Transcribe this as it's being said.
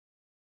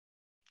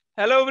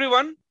Hello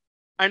everyone,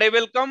 and I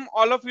welcome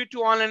all of you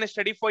to online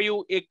study for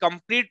you a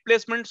complete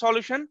placement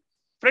solution.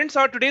 Friends,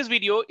 our today's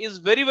video is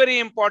very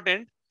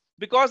important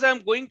because I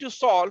am going to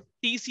solve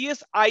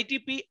TCS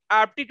ITP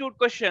aptitude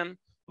question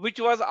which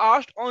was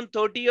asked on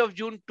 30th of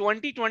June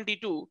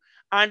 2022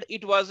 and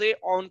it was a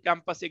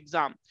on-campus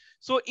exam.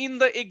 So in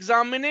the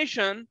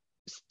examination,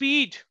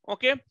 speed,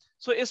 okay,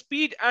 so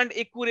speed and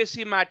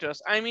accuracy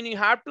matters. I mean, you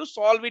have to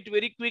solve it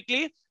very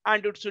quickly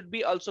and it should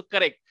be also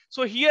correct.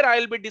 So here I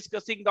will be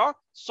discussing the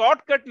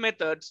shortcut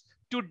methods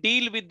to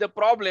deal with the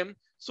problem.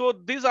 So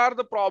these are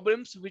the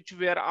problems which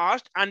were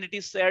asked and it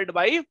is shared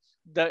by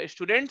the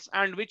students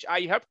and which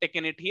I have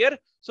taken it here.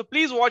 So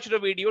please watch the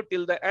video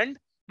till the end.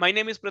 My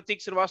name is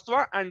Pratik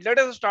and let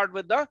us start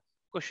with the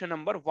question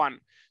number 1.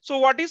 So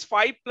what is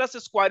 5 plus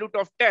square root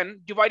of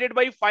 10 divided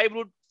by 5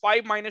 root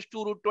 5 minus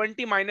 2 root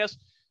 20 minus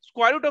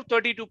square root of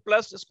 32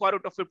 plus square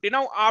root of 50.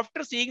 Now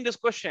after seeing this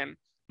question,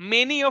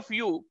 many of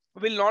you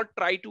will not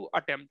try to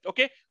attempt,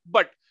 okay?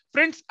 But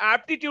friends,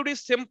 aptitude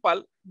is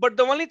simple, but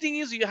the only thing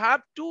is you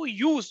have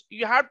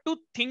to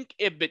think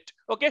a bit,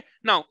 okay?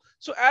 Now,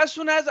 so as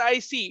soon as I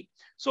see,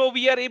 so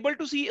we are able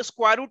to see a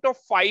square root of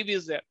 5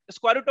 is there. A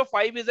square root of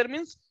 5 is there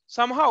means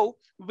somehow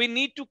we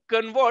need to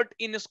convert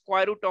in a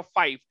square root of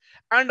 5.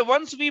 And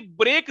once we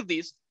break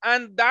this,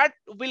 and that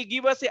will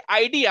give us an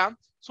idea.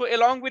 So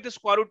along with the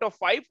square root of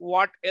 5,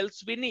 what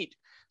else we need?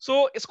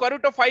 So a square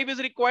root of 5 is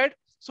required.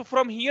 So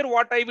from here,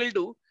 what I will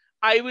do,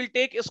 I will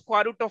take a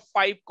square root of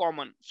 5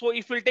 common. So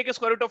if we'll take a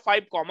square root of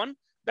 5 common,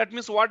 that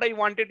means what I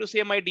wanted to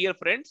say, my dear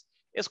friends,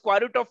 a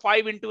square root of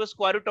 5 into a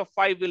square root of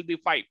 5 will be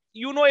 5.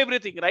 You know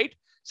everything, right?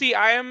 See,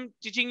 I am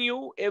teaching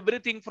you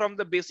everything from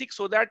the basics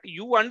so that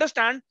you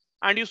understand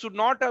and you should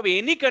not have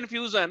any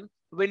confusion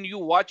when you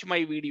watch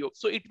my video.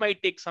 So it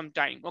might take some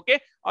time, okay?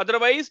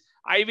 Otherwise,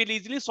 I will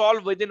easily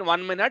solve within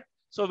 1 minute.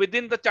 So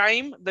within the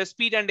time, the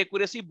speed and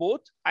accuracy,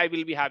 both I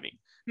will be having.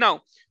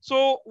 Now,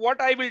 so what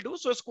I will do,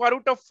 so square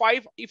root of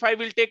 5, if I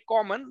will take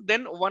common,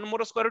 then one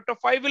more square root of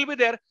 5 will be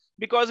there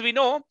because we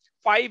know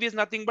 5 is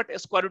nothing but a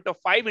square root of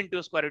 5 into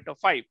a square root of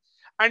 5.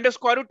 And a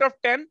square root of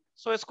 10,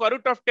 so a square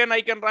root of 10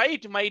 I can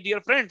write, my dear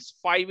friends,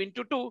 5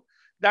 into 2.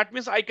 That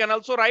means I can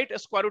also write a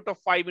square root of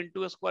 5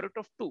 into a square root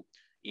of 2.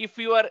 If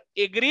you are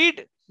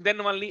agreed,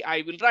 then only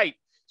I will write.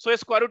 So a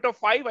square root of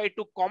 5, I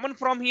took common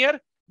from here.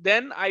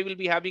 Then I will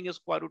be having a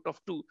square root of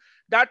 2.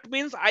 That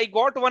means I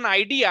got one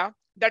idea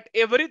that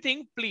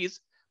everything please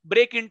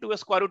break into a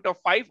square root of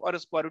 5 or a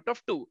square root of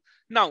 2.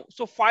 Now,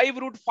 so 5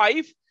 root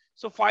 5.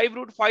 So 5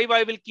 root 5,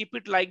 I will keep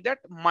it like that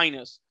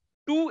minus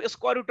 2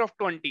 square root of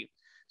 20.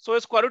 So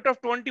a square root of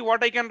 20,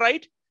 what I can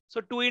write? So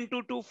 2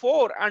 into 2,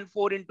 4 and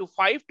 4 into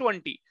 5,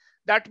 20.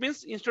 That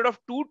means instead of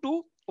 2,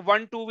 2,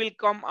 1, 2 will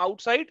come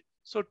outside.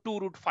 So 2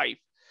 root 5.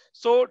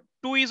 So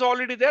 2 is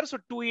already there. So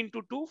 2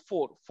 into 2,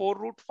 4, 4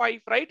 root 5,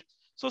 right?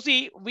 So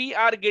see, we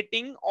are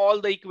getting all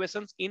the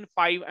equations in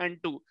 5 and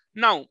 2.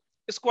 Now,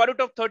 square root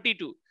of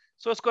 32.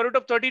 So square root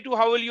of 32,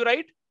 how will you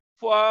write?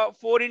 4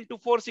 into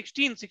 4,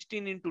 16,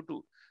 16 into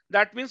 2.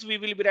 That means we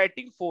will be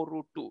writing 4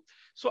 root 2.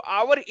 So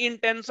our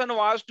intention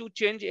was to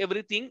change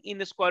everything in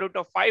the square root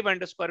of 5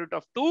 and the square root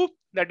of 2.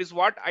 That is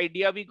what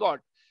idea we got.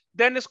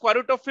 Then the square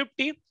root of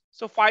 50.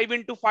 So 5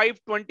 into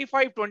 5,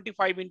 25,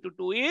 25 into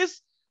 2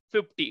 is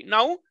 50.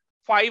 Now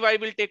 5 I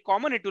will take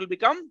common, it will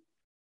become,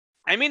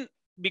 I mean,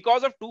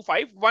 because of 2,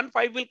 5, 1,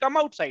 5 will come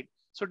outside.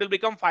 So it will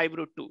become 5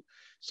 root 2.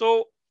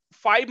 So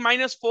 5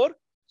 minus 4.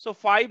 So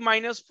 5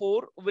 minus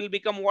 4 will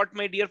become what,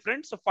 my dear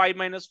friends? So 5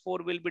 minus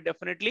 4 will be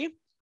definitely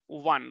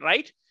 1,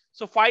 right?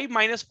 So 5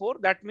 minus 4,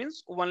 that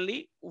means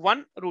only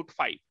 1 root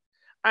 5.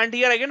 And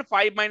here again,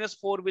 5 minus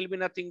 4 will be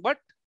nothing but,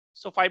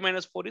 so 5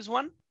 minus 4 is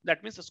 1.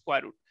 That means a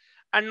square root.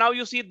 And now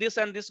you see this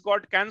and this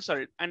got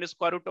cancelled and the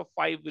square root of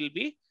 5 will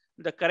be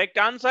the correct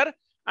answer.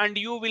 And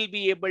you will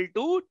be able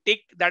to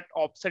tick that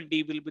option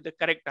D will be the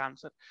correct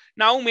answer.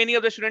 Now, many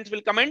of the students will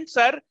comment,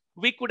 sir,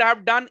 we could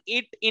have done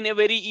it in a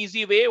very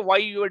easy way. Why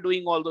you are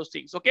doing all those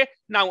things? Okay.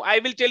 Now, I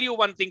will tell you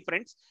one thing,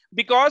 friends,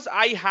 because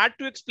I had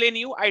to explain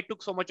you, I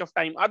took so much of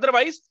time.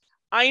 Otherwise,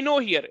 I know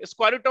here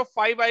square root of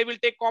 5, I will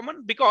take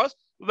common because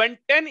when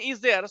 10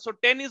 is there, so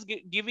 10 is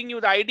giving you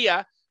the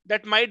idea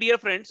that, my dear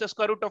friends, the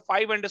square root of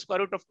 5 and the square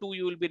root of 2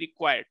 you will be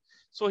required.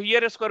 So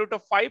here a square root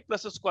of 5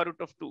 plus a square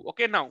root of 2.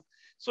 Okay. Now,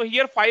 so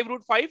here 5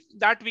 root 5,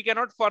 that we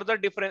cannot further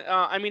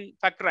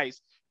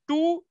factorize.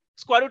 2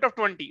 square root of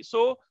 20.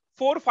 So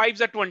 4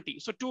 5s are 20.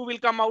 So 2 will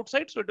come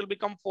outside. So it will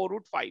become 4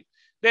 root 5.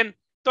 Then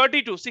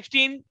 32,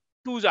 16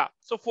 2s are.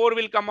 So 4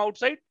 will come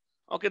outside.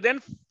 Okay.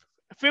 Then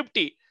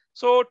 50.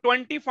 So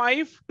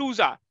 25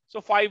 2s are. So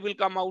 5 will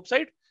come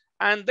outside.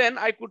 And then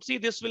I could see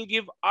this will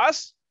give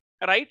us,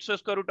 right? So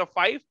square root of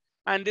 5.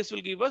 And this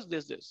will give us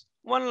this.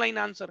 One line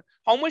answer.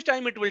 How much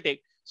time it will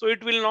take? So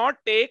it will not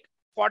take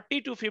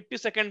 40 to 50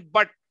 seconds,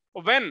 but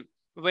when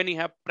you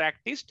have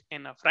practiced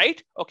enough,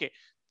 right? Okay.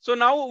 So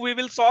now we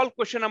will solve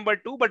question number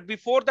 2. But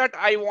before that,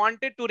 I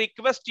wanted to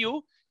request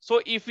you.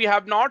 So if you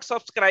have not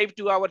subscribed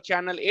to our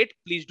channel yet,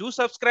 please do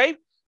subscribe,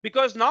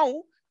 because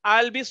now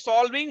I'll be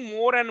solving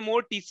more and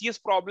more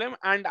TCS problem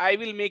and I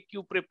will make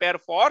you prepare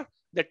for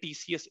the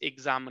TCS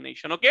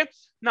examination. Okay.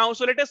 Now,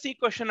 so let us see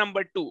question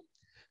number 2.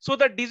 So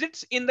the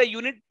digits in the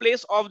unit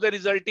place of the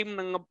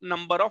resulting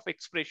number of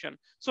expression.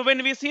 So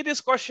when we see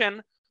this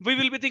question, we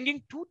will be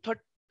thinking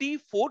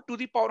 234 to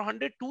the power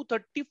 100,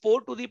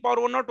 234 to the power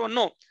 101.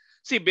 No.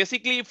 See,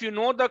 basically, if you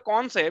know the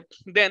concept,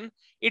 then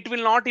it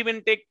will not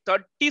even take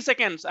 30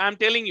 seconds. I'm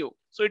telling you.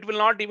 So it will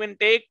not even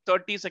take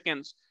 30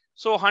 seconds.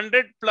 So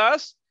 100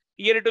 plus,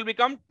 here it will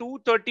become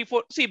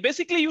 234. See,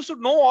 basically, you should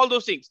know all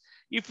those things.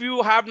 If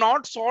you have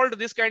not solved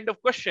this kind of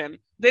question,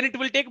 then it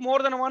will take more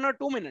than 1 or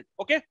 2 minutes.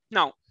 Okay.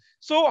 Now,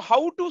 so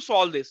how to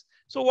solve this?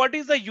 So what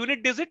is the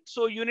unit digit?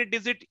 So unit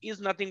digit is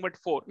nothing but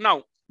 4.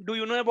 Now, do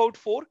you know about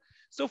 4?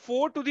 So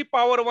 4 to the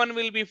power 1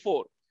 will be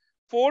 4.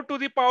 4 to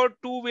the power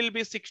 2 will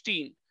be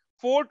 16.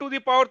 4 to the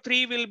power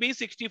 3 will be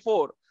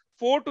 64.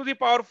 4 to the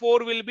power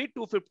 4 will be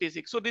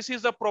 256. So this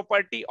is the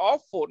property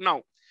of 4.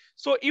 Now,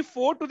 so if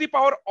 4 to the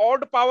power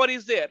odd power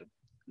is there,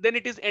 then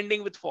it is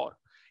ending with 4.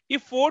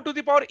 If 4 to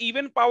the power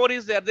even power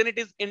is there, then it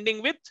is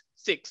ending with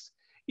 6.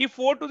 If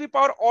 4 to the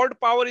power odd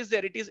power is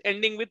there, it is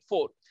ending with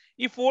 4.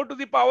 If 4 to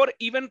the power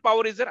even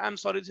power is there, I'm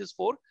sorry, this is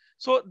 4.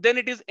 So then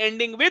it is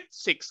ending with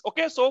 6.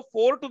 Okay, so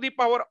 4 to the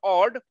power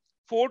odd,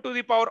 4 to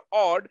the power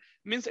odd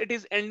means it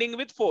is ending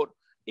with 4.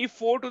 If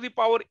 4 to the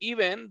power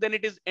even, then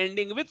it is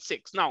ending with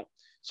 6. Now,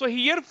 so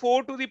here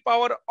 4 to the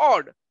power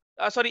odd,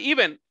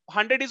 even,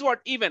 100 is what?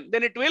 Even.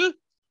 Then it will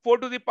 4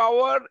 to the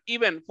power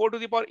even. 4 to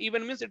the power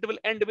even means it will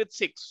end with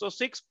 6. So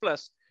 6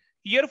 plus.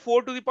 Here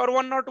 4 to the power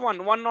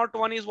 101.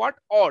 101 is what?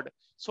 Odd.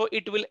 So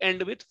it will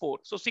end with 4.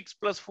 So 6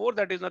 plus 4,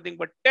 that is nothing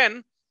but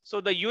 10.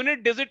 So the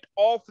unit digit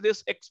of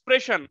this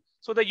expression,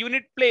 so the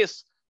unit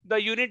place,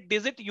 the unit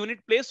digit, unit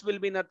place will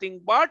be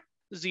nothing but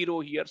 0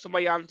 here. So my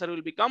answer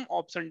will become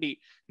option D.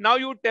 Now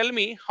you tell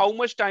me how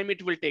much time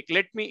it will take.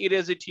 Let me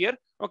erase it here.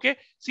 Okay.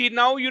 See,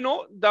 now you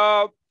know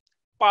the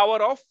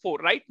power of 4,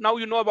 right? Now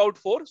you know about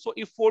 4. So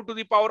if 4 to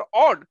the power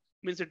odd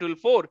means it will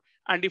 4.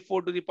 And if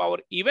 4 to the power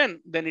even,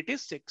 then it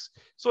is 6.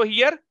 So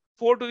here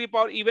 4 to the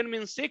power even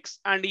means 6.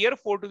 And here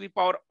 4 to the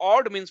power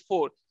odd means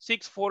 4.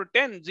 6, 4,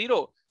 10,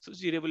 0. So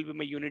 0 will be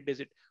my unit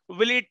digit.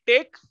 Will it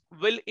take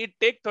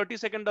 30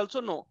 seconds also?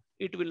 No,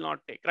 it will not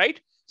take, right?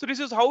 So this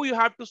is how you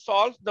have to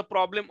solve the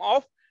problem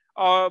of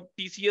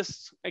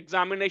TCS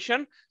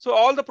examination. So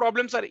all the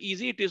problems are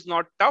easy. It is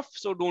not tough.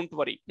 So don't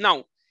worry.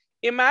 Now,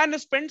 a man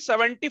spent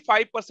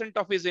 75%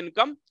 of his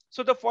income.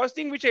 So the first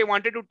thing which I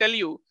wanted to tell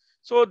you.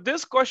 So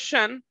this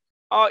question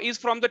is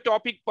from the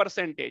topic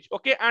percentage.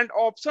 Okay. And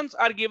options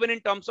are given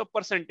in terms of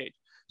percentage.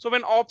 So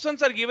when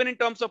options are given in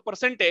terms of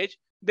percentage,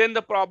 then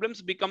the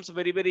problems becomes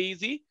very, very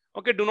easy.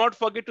 Okay. Do not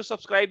forget to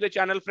subscribe the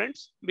channel,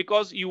 friends,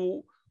 because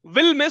you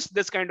will miss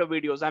this kind of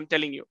videos. I'm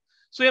telling you.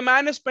 So a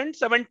man spent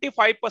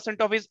 75%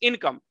 of his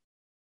income.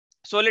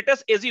 So let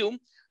us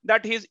assume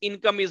that his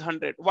income is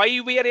 100.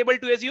 Why we are able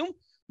to assume?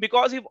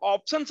 Because if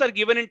options are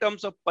given in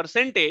terms of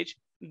percentage,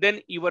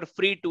 then you are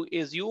free to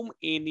assume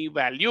any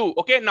value.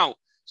 Okay. Now,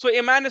 so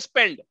a man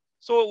spend.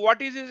 So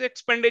what is his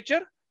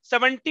expenditure?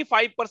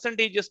 75%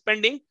 he is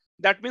spending.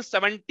 That means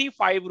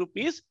 75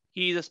 rupees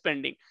he is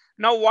spending.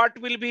 Now, what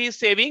will be his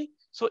saving?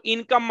 So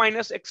income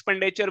minus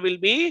expenditure will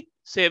be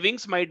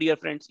savings, my dear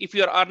friends. If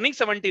you are earning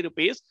 70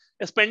 rupees,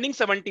 spending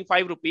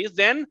 75 rupees,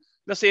 then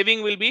the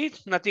saving will be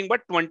nothing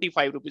but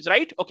 25 rupees,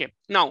 right? Okay.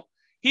 Now,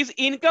 his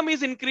income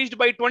is increased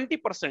by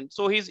 20%.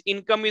 So his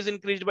income is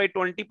increased by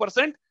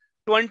 20%.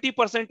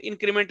 20%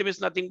 increment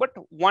is nothing but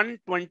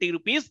 120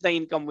 rupees the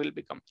income will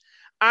become.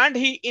 And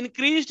he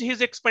increased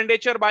his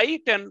expenditure by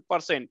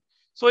 10%.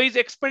 So his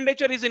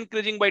expenditure is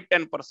increasing by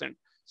 10%.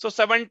 So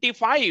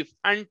 75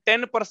 and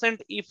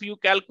 10% if you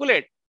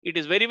calculate, it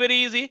is very, very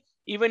easy.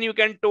 Even you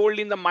can told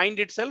in the mind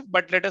itself,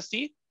 but let us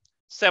see.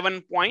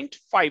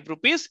 7.5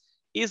 rupees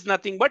is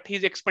nothing but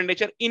his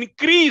expenditure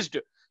increased.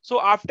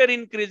 So after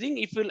increasing,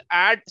 if you'll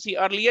add, see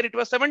earlier it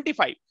was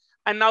 75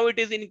 and now it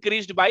is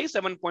increased by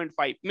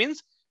 7.5,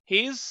 means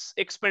his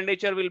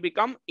expenditure will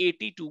become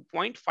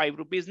 82.5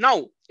 rupees.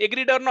 Now,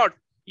 agreed or not?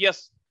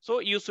 Yes. So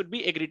you should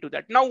be agreed to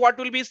that. Now what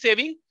will be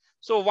saving?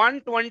 So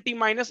 120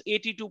 minus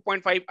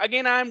 82.5.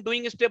 Again, I am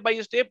doing step by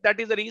step. That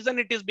is the reason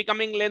it is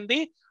becoming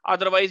lengthy.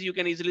 Otherwise, you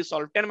can easily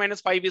solve. 10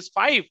 minus 5 is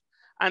 5.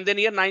 And then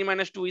here 9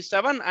 minus 2 is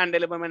 7 and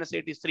 11 minus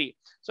 8 is 3.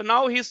 So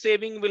now his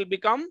saving will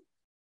become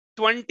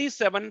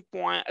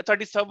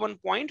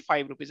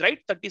 37.5 rupees, right?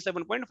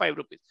 37.5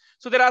 rupees.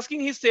 So they're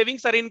asking his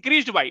savings are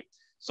increased by.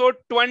 So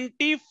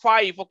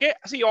 25. Okay.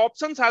 See,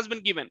 options has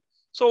been given.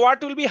 So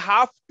what will be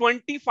half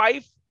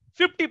 25?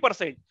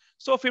 50%.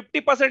 So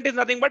 50% is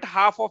nothing but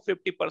half of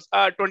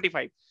 50%,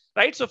 25,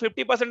 right? So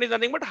 50% is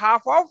nothing but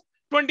half of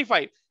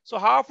 25. So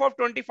half of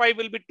 25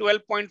 will be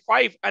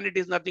 12.5 and it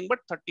is nothing but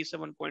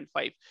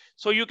 37.5.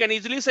 So you can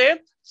easily say,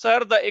 sir,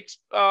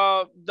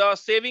 the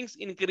savings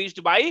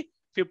increased by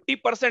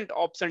 50%.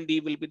 Option D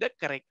will be the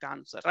correct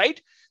answer,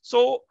 right?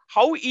 So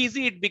how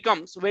easy it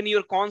becomes when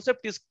your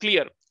concept is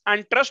clear.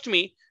 And trust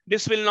me,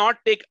 this will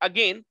not take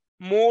again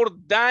more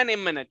than a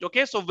minute.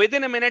 Okay. So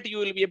within a minute, you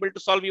will be able to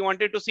solve. You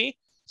wanted to see.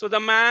 So the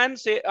man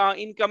say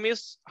income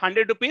is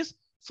 100 rupees.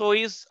 So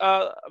his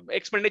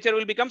expenditure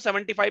will become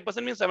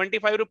 75%, means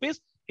 75 rupees.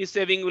 His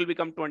saving will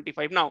become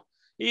 25. Now,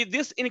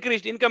 this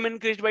increased, income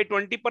increased by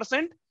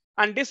 20%,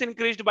 and this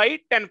increased by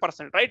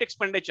 10%, right?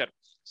 Expenditure.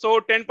 So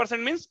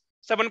 10% means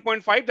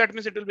 7.5. That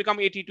means it will become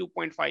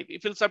 82.5.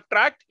 If you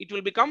subtract, it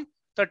will become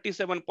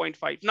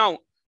 37.5. Now,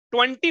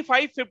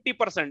 25,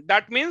 50%.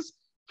 That means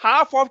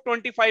half of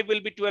 25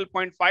 will be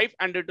 12.5,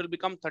 and it will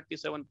become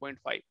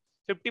 37.5.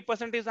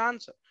 50% is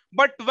answer.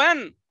 But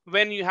when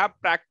you have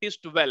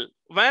practiced well,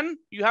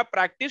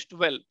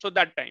 so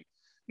that time.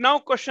 Now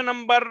question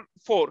number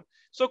 4.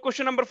 So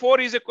question number 4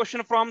 is a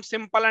question from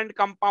simple and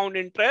compound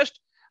interest,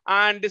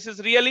 and this is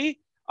really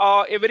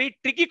a very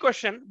tricky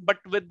question, but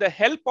with the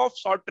help of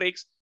short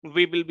tricks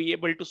we will be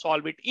able to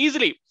solve it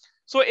easily.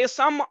 So a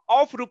sum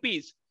of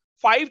rupees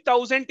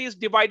 5,000 is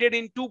divided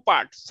in two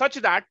parts, such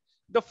that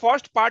the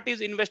first part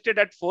is invested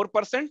at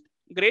 4%.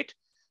 Great.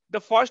 The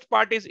first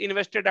part is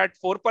invested at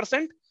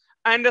 4%,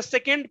 and the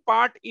second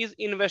part is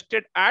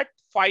invested at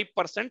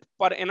 5%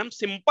 per annum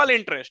simple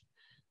interest.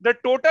 The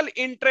total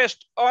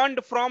interest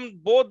earned from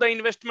both the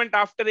investment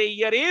after a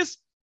year is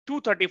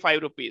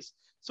 235 rupees.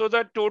 So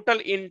the total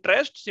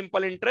interest,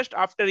 simple interest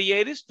after a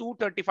year is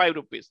 235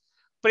 rupees.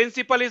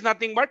 Principal is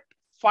nothing but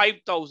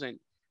 5,000.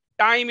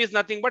 Time is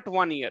nothing but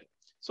 1 year.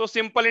 So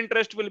simple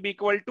interest will be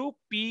equal to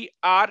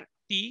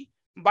PRT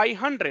by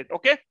 100.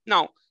 Okay.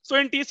 Now, so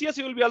in TCS,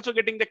 you will be also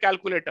getting the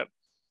calculator.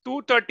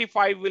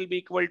 235 will be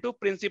equal to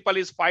principal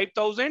is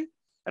 5,000.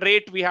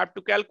 Rate we have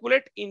to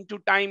calculate into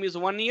time is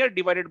 1 year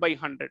divided by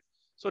 100.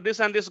 So this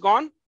and this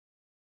gone.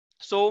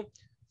 So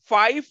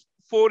 5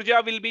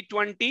 4ja will be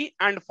 20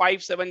 and 5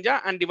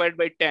 7ja and divided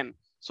by 10.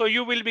 So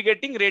you will be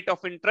getting rate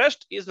of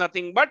interest is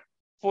nothing but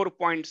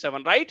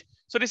 4.7, right?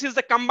 So this is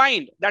the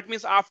combined. That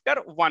means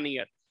after 1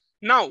 year.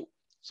 Now,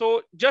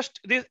 so just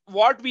this,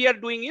 what we are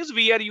doing is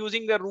we are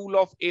using the rule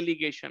of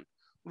alligation.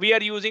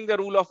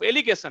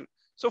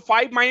 So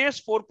 5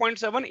 minus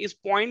 4.7 is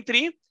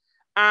 0.3,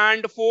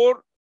 and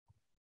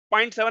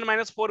 4.7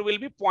 minus 4 will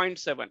be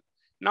 0.7.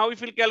 Now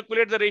if we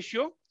calculate the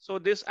ratio, so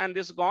this and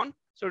this gone,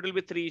 so it will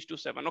be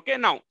 3:7. Okay.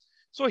 Now,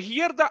 so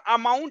here the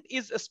amount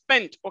is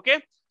spent.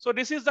 Okay. So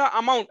this is the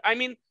amount. I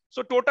mean,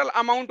 so total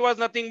amount was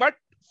nothing but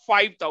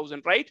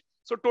 5,000, right?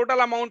 So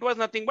total amount was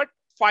nothing but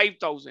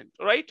 5,000,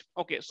 right?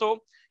 Okay.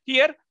 So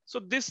here, so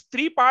this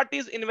 3 part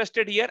is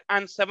invested here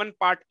and 7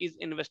 part is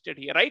invested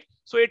here, right?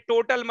 So a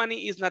total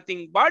money is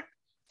nothing but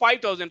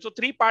 5,000. So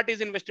 3 part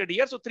is invested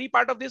here. So 3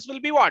 part of this will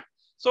be what?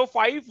 So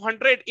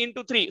 500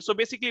 into 3. So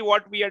basically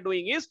what we are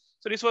doing is,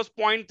 so this was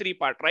 0.3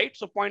 part, right?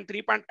 So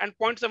 0.3 part and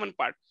 0.7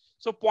 part.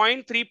 So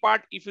 0.3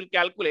 part, if you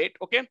calculate,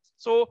 okay,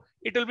 so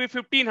it will be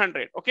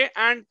 1,500, okay,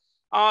 and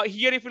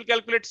here if you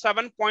calculate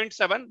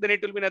 7.7, then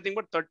it will be nothing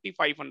but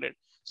 3,500.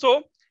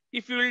 So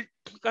if you will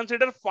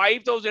consider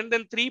 5,000,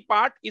 then 3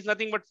 part is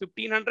nothing but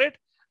 1,500,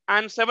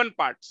 and 7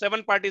 part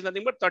is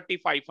nothing but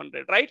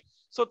 3,500, right?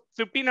 So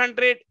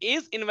 1,500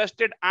 is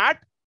invested at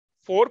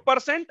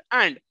 4%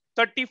 and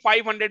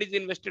 3,500 is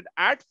invested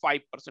at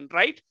 5%,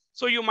 right?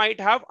 So you might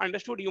have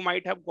understood, you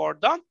might have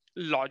got the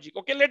logic.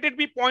 Okay, let it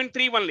be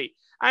 0.3 only,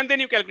 and then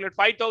you calculate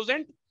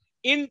 5,000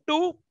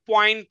 into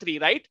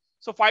 0.3, right?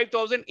 So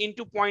 5,000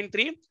 into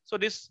 0.3. So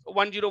this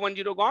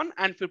 1010 gone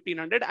and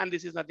 1,500, and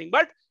this is nothing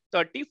but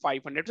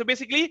 3,500. So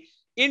basically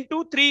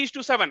into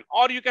 3:7,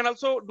 or you can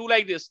also do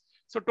like this.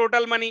 So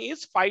total money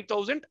is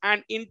 5,000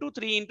 and into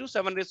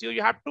 3:7 ratio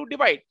you have to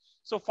divide.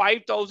 So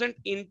 5,000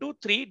 into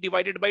 3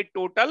 divided by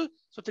total.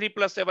 So 3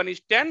 plus 7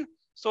 is 10.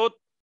 So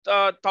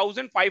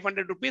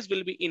 1,500 rupees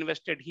will be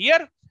invested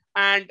here.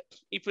 And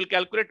if you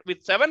calculate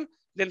with 7,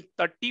 then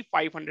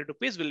 3,500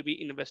 rupees will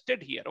be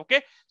invested here.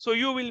 Okay. So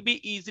you will be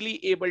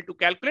easily able to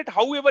calculate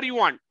however you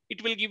want.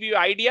 It will give you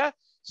idea.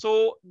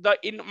 So the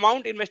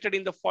amount invested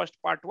in the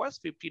first part was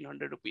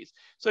 1,500 rupees.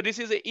 So this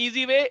is an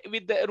easy way.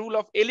 With the rule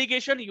of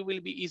alligation, you will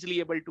be easily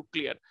able to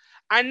clear.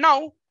 And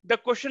now the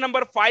question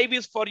number 5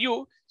 is for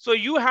you. So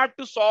you have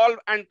to solve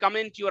and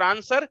comment your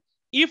answer.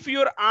 If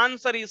your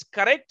answer is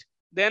correct,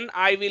 then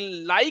I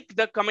will like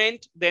the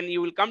comment. Then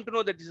you will come to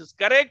know that this is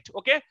correct.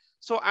 Okay.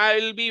 So I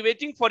will be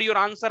waiting for your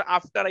answer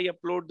after I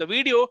upload the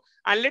video,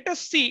 and let us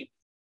see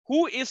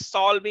who is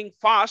solving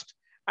fast,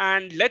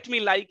 and let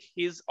me like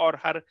his or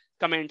her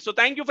comment. So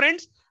thank you,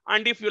 friends.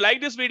 And if you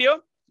like this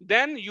video,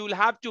 then you'll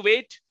have to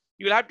wait.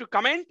 You'll have to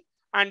comment,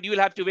 and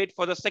you'll have to wait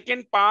for the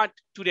second part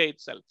today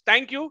itself.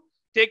 Thank you.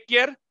 Take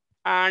care,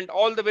 and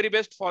all the very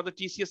best for the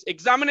TCS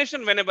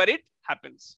examination whenever it happens.